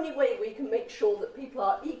 The only way we can make sure that people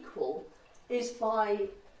are equal is by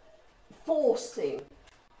forcing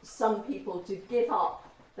some people to give up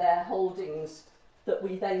their holdings that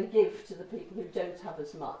we then give to the people who don't have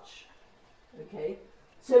as much. Okay?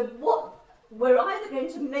 So we're either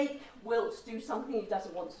going to make Wilt do something he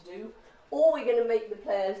doesn't want to do, or we're going to make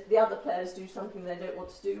the other players do something they don't want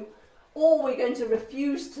to do, or we're going to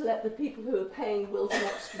refuse to let the people who are paying Wilt an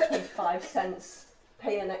extra 25 cents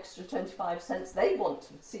pay an extra 25 cents. They want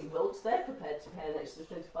to see Wilt, they're prepared to pay an extra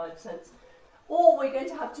 25 cents. Or we're going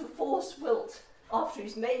to have to force Wilt, after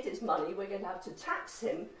he's made his money, we're going to have to tax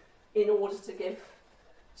him in order to give.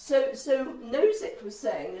 So Nozick was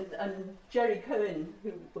saying, and Jerry Cohen,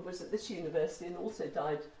 who was at this university and also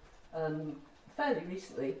died fairly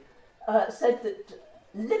recently, said that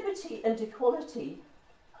liberty and equality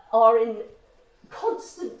are in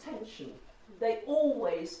constant tension. They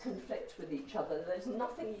always conflict with each other. There's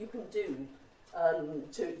nothing you can do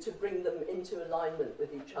to bring them into alignment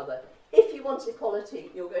with each other. If you want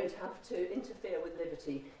equality, you're going to have to interfere with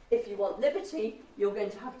liberty. If you want liberty, you're going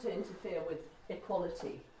to have to interfere with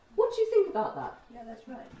equality. What do you think about that? Yeah, that's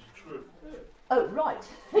right. It's true. Oh, right.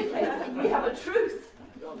 Okay, we have a truth.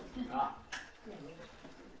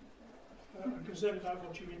 I'm concerned about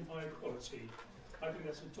what you mean by equality. I think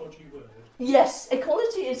that's a dodgy word. Yes,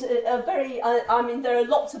 equality is a very, I mean, there are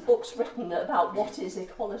lots of books written about what is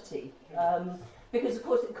equality. Because, of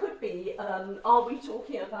course, it could be, are we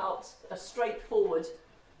talking about a straightforward,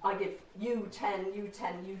 I give you 10, you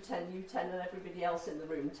 10, you 10, you 10, and everybody else in the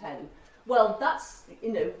room 10. Well, that's,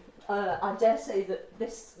 you know, I dare say that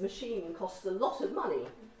this machine costs a lot of money.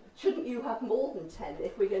 Shouldn't you have more than 10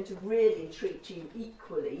 if we're going to really treat you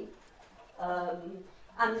equally?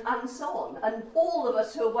 And so on. And all of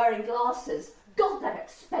us who are wearing glasses, God, they're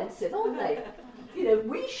expensive, aren't they? You know,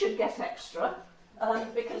 we should get extra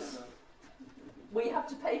because we have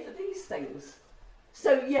to pay for these things.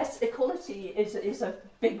 So yes, equality is a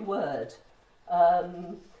big word.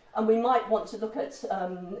 And we might want to look at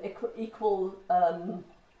equal,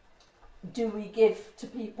 do we give to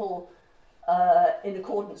people in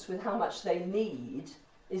accordance with how much they need?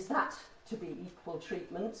 Is that to be equal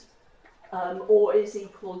treatment? Or is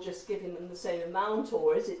equal just giving them the same amount,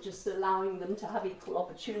 or is it just allowing them to have equal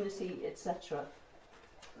opportunity, etc.?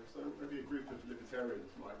 So maybe a group of libertarians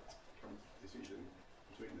might come to the decision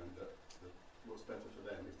between them that what's better for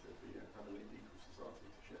them is to have an equal society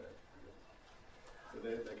to share. So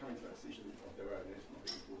they're coming to that decision of their own, and it's not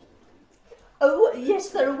being forced on them. Oh, yes,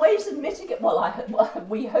 there are ways of mitigating. Well,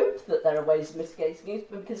 we hope that there are ways of mitigating it,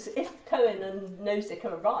 because if Cohen and Nozick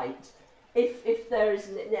are right, if there is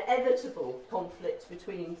an inevitable conflict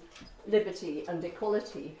between liberty and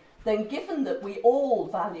equality, then given that we all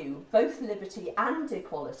value both liberty and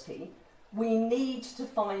equality, we need to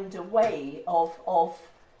find a way of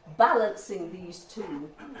balancing these two.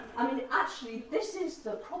 I mean, actually, this is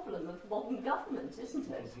the problem of modern government, isn't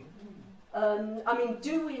it? I mean,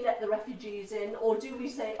 do we let the refugees in, or do we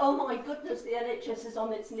say, oh my goodness, the NHS is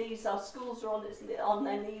on its knees, our schools are on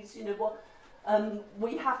their knees, you know what,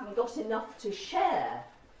 we haven't got enough to share?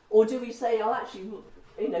 Or do we say, oh actually,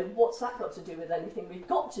 you know, what's that got to do with anything? We've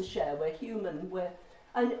got to share, we're human,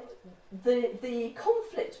 and the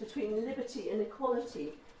conflict between liberty and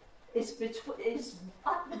equality is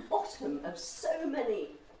at the bottom of so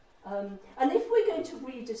many. And if we're going to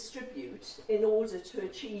redistribute in order to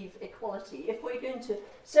achieve equality, if we're going to,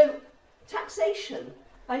 so taxation,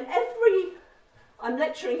 and I'm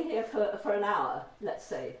lecturing here for an hour, let's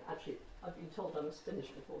say, actually I've been told I must finish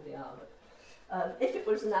before the hour, but if it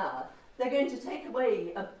was an hour, they're going to take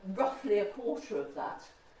away roughly a quarter of that.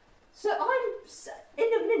 So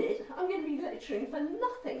in a minute, I'm going to be lecturing for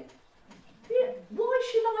nothing. Yeah, why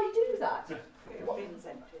should I do that? Your bin's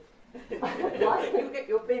emptied. Why? You'll get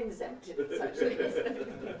your bins emptied.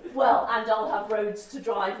 Well, and I'll have roads to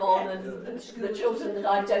drive on, and the children that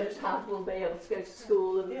I don't have will be able to go to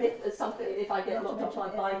school, and if I get knocked off my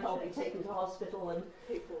bike, I'll be taken to hospital. And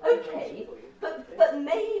okay, but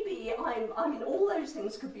maybe I mean, all those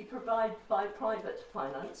things could be provided by private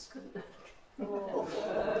finance, couldn't they?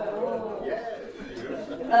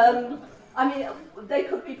 I mean, they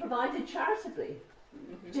could be provided charitably.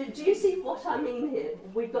 Do you see what I mean here?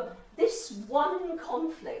 We've got this one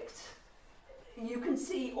conflict. You can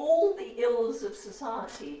see all the ills of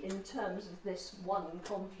society in terms of this one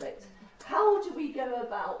conflict. How do we go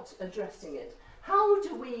about addressing it? How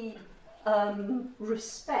do we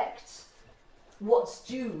respect what's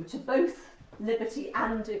due to both liberty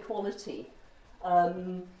and equality?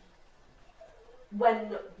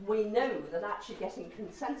 When we know that actually getting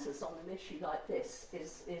consensus on an issue like this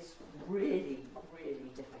is really,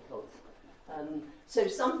 really difficult. So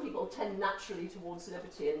some people tend naturally towards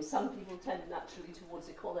liberty and some people tend naturally towards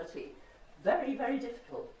equality. Very, very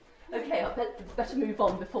difficult. Okay, I better move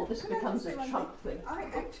on before this becomes a Trump thing. I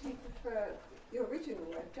actually prefer the original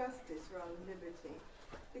word, justice, rather than liberty,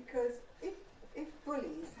 because if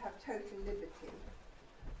bullies have total liberty,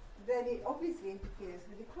 then it obviously interferes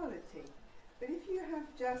with equality. But if you have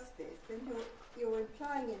justice, then you're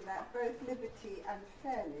implying in that both liberty and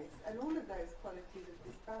fairness, and all of those qualities of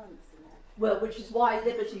disbalance in that. Well, which is why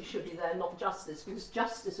liberty should be there, not justice, because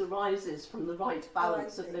justice arises from the right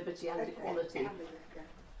balance of liberty and equality.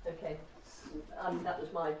 Okay, that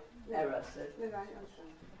was my error. So.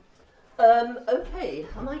 Okay,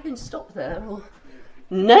 am I going to stop there? Or?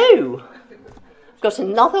 No! Got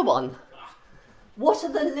another one. What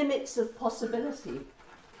are the limits of possibility?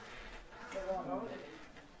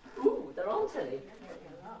 Ooh, there aren't any.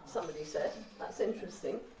 Somebody said. That's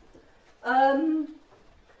interesting.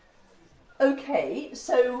 Okay,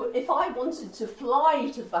 so if I wanted to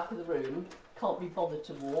fly to the back of the room, can't be bothered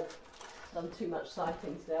to walk, done too much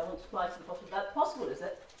cycling today, I want to fly to the bottom. That's possible, is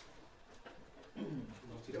it?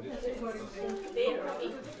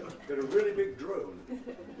 Got a really big drone. Is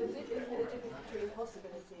it the difference between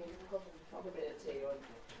possibility and probability?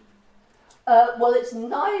 Well, it's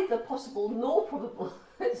neither possible nor probable.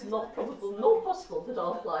 It's not probable nor possible that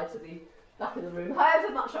I'll fly to the back of the room,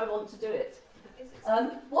 however much I want to do it.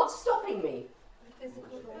 What's stopping me?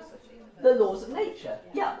 The laws of nature.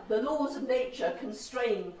 Yeah, the laws of nature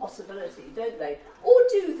constrain possibility, don't they? Or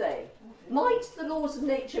do they? Might the laws of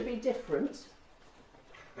nature be different?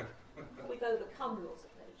 We've overcome laws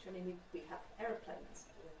of nature. I mean, we have aeroplanes,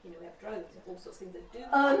 you know, we have drones, all sorts of things that do.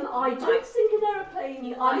 I don't think an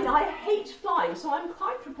aeroplane. I mean, I hate flying, so I'm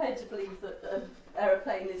quite prepared to believe that an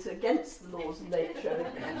aeroplane is against the laws of nature.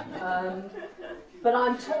 But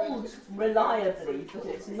I'm told reliably that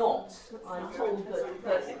it's not. I'm told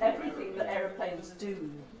that everything that aeroplanes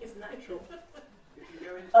do is natural.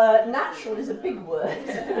 Natural is a big word.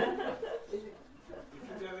 If you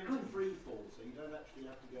go into free fall, so you don't actually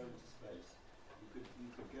have to go into space, you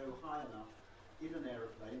could go high enough in an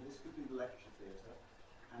aeroplane, this could be the lecture theatre,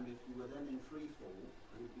 and if you were then in free fall,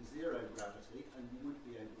 it would be zero gravity and you would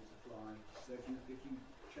be able to fly. So if you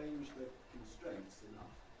change the constraints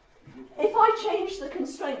enough. If I change the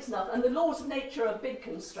constraints enough, and the laws of nature are a big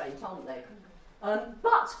constraint, aren't they?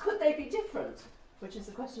 But could they be different? Which is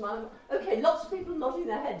the question. Okay, lots of people nodding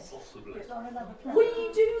their heads. Possibly.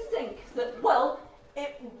 We do think that, well,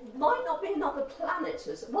 it might not be another planet.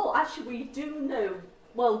 Well, actually, we do know,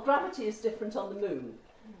 well, gravity is different on the moon.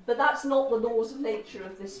 But that's not the laws of nature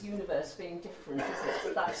of this universe being different, is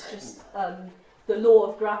it? That's just the law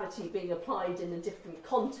of gravity being applied in a different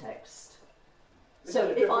context. So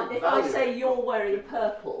if I say you're wearing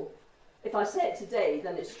purple, If I say it today,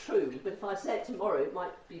 then it's true, but if I say it tomorrow, it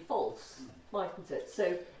might be false, mightn't it?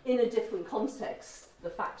 So in a different context, the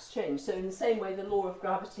facts change. So in the same way, the law of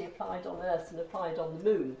gravity applied on Earth and applied on the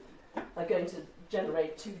Moon are going to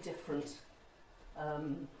generate two different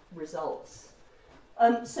results.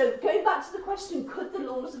 So going back to the question, could the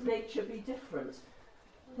laws of nature be different?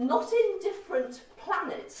 Not in different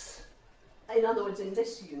planets, in other words, in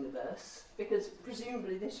this universe, because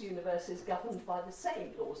presumably this universe is governed by the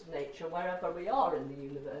same laws of nature wherever we are in the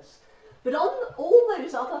universe. But on all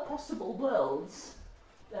those other possible worlds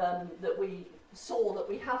that we saw that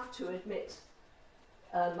we have to admit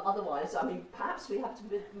otherwise, I mean, perhaps we have to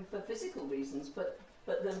admit them for physical reasons, but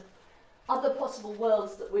the other possible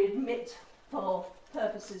worlds that we admit for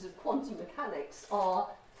purposes of quantum mechanics are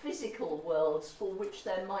physical worlds for which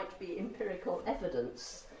there might be empirical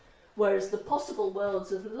evidence, whereas the possible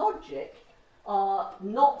worlds of logic are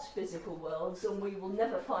not physical worlds, and we will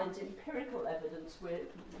never find empirical evidence where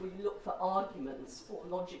we look for arguments, or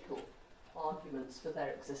logical arguments for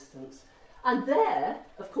their existence. And there,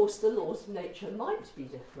 of course, the laws of nature might be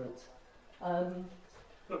different.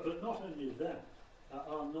 But not only that,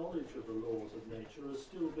 our knowledge of the laws of nature are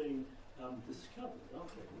still being discovered,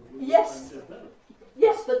 aren't they? Yes.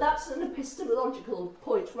 Yes, but that's an epistemological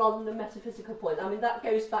point rather than a metaphysical point. I mean, that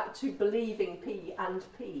goes back to believing P and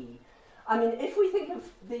P. I mean, if we think of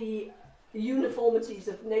the uniformities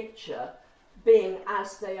of nature being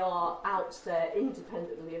as they are out there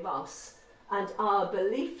independently of us, and our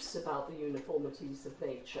beliefs about the uniformities of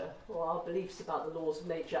nature, or our beliefs about the laws of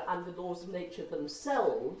nature and the laws of nature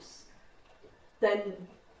themselves, then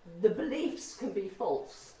the beliefs can be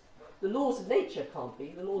false. The laws of nature can't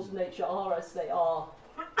be. The laws of nature are as they are.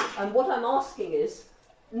 And what I'm asking is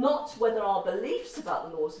not whether our beliefs about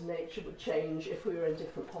the laws of nature would change if we were in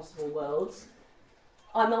different possible worlds.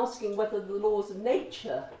 I'm asking whether the laws of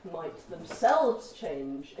nature might themselves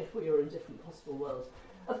change if we were in different possible worlds.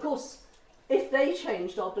 Of course, if they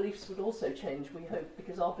changed, our beliefs would also change, we hope,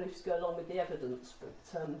 because our beliefs go along with the evidence.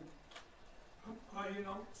 But are you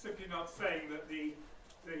simply not saying that the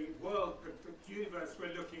world, the universe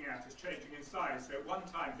we're looking at is changing in size? So at one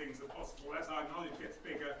time things are possible. As our knowledge gets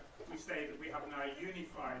bigger, we say that we have now a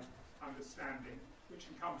unified understanding, which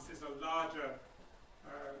encompasses a larger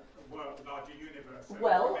world, a larger universe. So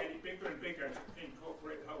well, we made it bigger and bigger to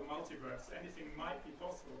incorporate the whole multiverse. Anything might be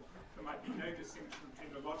possible. There might be no distinction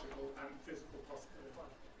between the logical and physical possibility.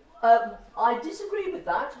 I disagree with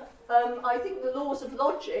that. I think the laws of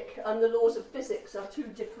logic and the laws of physics are two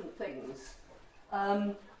different things.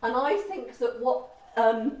 And I think that what,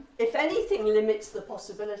 if anything limits the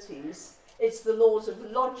possibilities, it's the laws of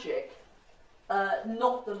logic,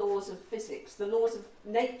 not the laws of physics. The laws of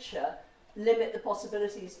nature limit the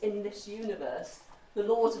possibilities in this universe. The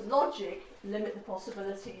laws of logic limit the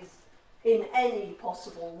possibilities in any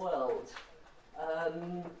possible world.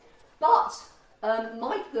 But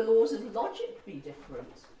might the laws of logic be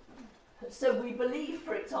different? So we believe,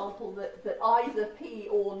 for example, that either P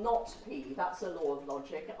or not P, that's a law of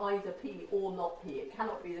logic, either P or not P. It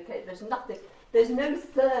cannot be the case. There's no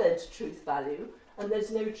third truth value, and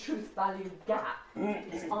there's no truth value gap.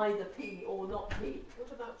 It's either P or not P.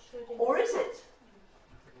 What about Schrödinger's? Or is it?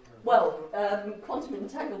 Well, quantum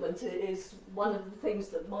entanglement is one of the things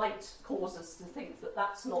that might cause us to think that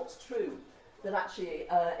that's not true, that actually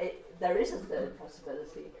there is a third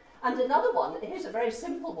possibility. And another one, here's a very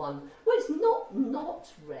simple one. Well, it's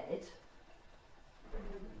not red.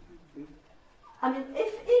 I mean,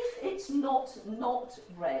 if it's not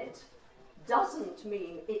red doesn't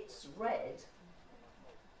mean it's red,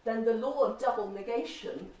 then the law of double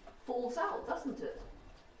negation falls out, doesn't it?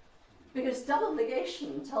 Because double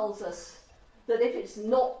negation tells us that if it's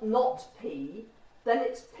not P, then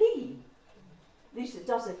it's P. At least it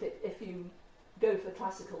does if you go for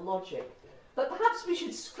classical logic. But perhaps we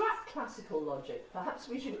should scrap classical logic. Perhaps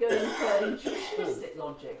we should go in for intuitionistic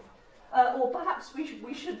logic. Or perhaps we should go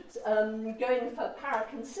in for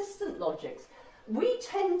paraconsistent logics. We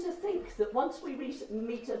tend to think that once we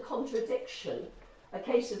meet a contradiction, a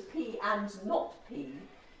case of P and not P,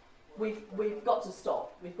 we've got to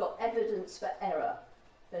stop. We've got evidence for error.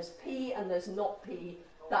 There's P and there's not P.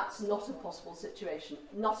 That's not a possible situation.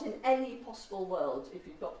 Not in any possible world if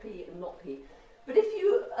you've got P and not P. But if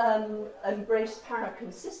you embrace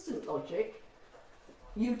paraconsistent logic,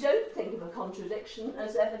 you don't think of a contradiction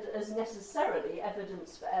as necessarily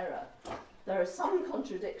evidence for error. There are some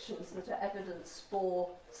contradictions that are evidence for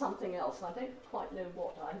something else. I don't quite know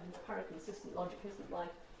what. Paraconsistent logic isn't my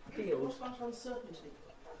field. What about uncertainty?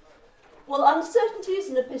 Well, uncertainty is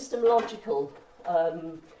an epistemological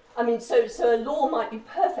I mean, so a law might be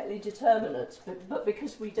perfectly determinate, but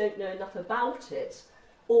because we don't know enough about it,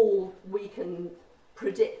 all we can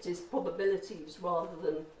predict is probabilities rather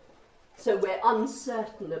than... So we're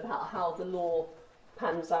uncertain about how the law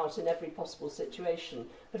pans out in every possible situation.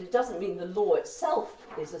 But it doesn't mean the law itself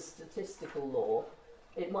is a statistical law.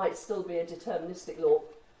 It might still be a deterministic law,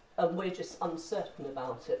 and we're just uncertain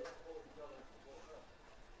about it.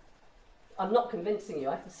 I'm not convincing you,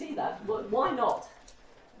 I can see that. Why not?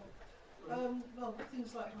 Well,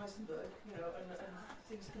 things like Heisenberg, you know, and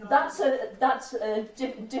things... That's a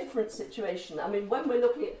different situation. I mean, when we're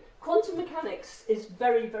looking at... Quantum mechanics is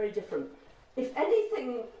very, very different. If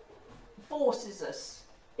anything forces us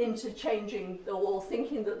into changing or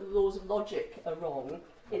thinking that the laws of logic are wrong,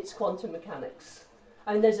 it's quantum mechanics.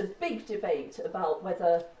 I mean, there's a big debate about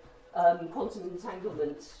whether quantum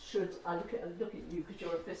entanglement should... I look at you because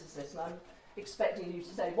you're a physicist, and I'm expecting you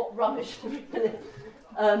to say, what rubbish.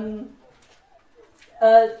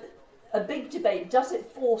 A big debate, does it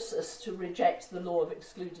force us to reject the law of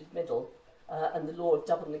excluded middle and the law of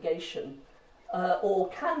double negation? Or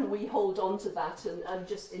can we hold on to that and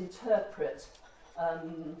just interpret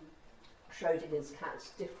Schrödinger's cat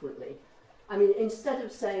differently? I mean, instead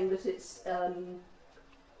of saying that it's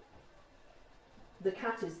the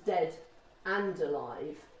cat is dead and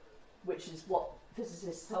alive, which is what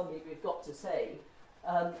physicists tell me we've got to say,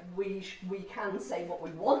 we can say what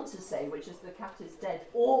we want to say, which is the cat is dead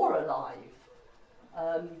or alive.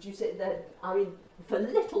 Do you say that? I mean, for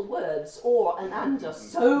little words, or and are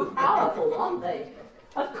so powerful, aren't they?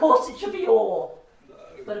 Of course it should be or,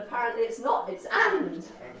 but apparently it's not, it's and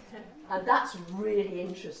that's really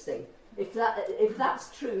interesting. If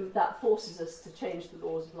that's true, that forces us to change the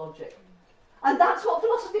laws of logic. And that's what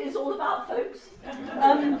philosophy is all about, folks.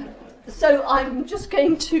 So I'm just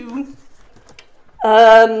going to...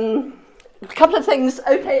 a couple of things.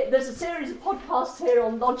 Okay, there's a series of podcasts here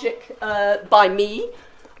on logic by me,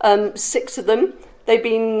 6 of them. They've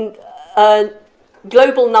been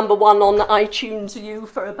global #1 on iTunes U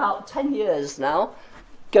for about 10 years now,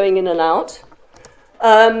 going in and out.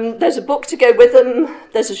 There's a book to go with them.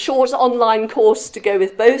 There's a short online course to go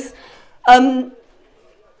with both.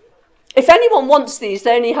 If anyone wants these,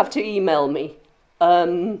 they only have to email me.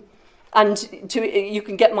 And you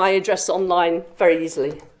can get my address online very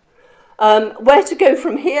easily. Where to go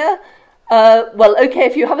from here? Well, okay,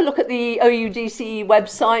 if you have a look at the OUDCE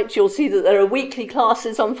website, you'll see that there are weekly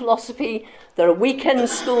classes on philosophy, there are weekend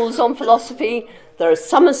schools on philosophy, there are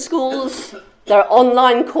summer schools, there are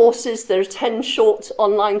online courses, there are 10 short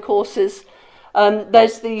online courses.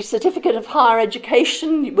 There's the Certificate of Higher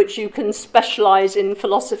Education, which you can specialise in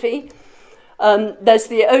philosophy. There's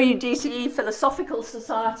the OUDCE Philosophical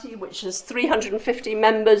Society, which has 350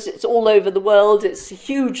 members. It's all over the world. It's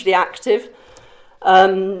hugely active.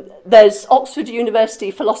 There's Oxford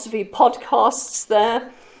University Philosophy podcasts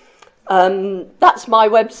there. That's my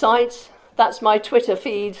website. That's my Twitter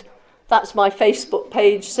feed. That's my Facebook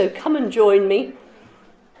page. So come and join me.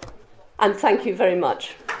 And thank you very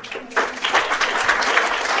much.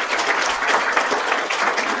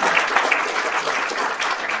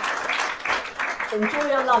 Enjoy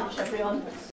your lunch, everyone.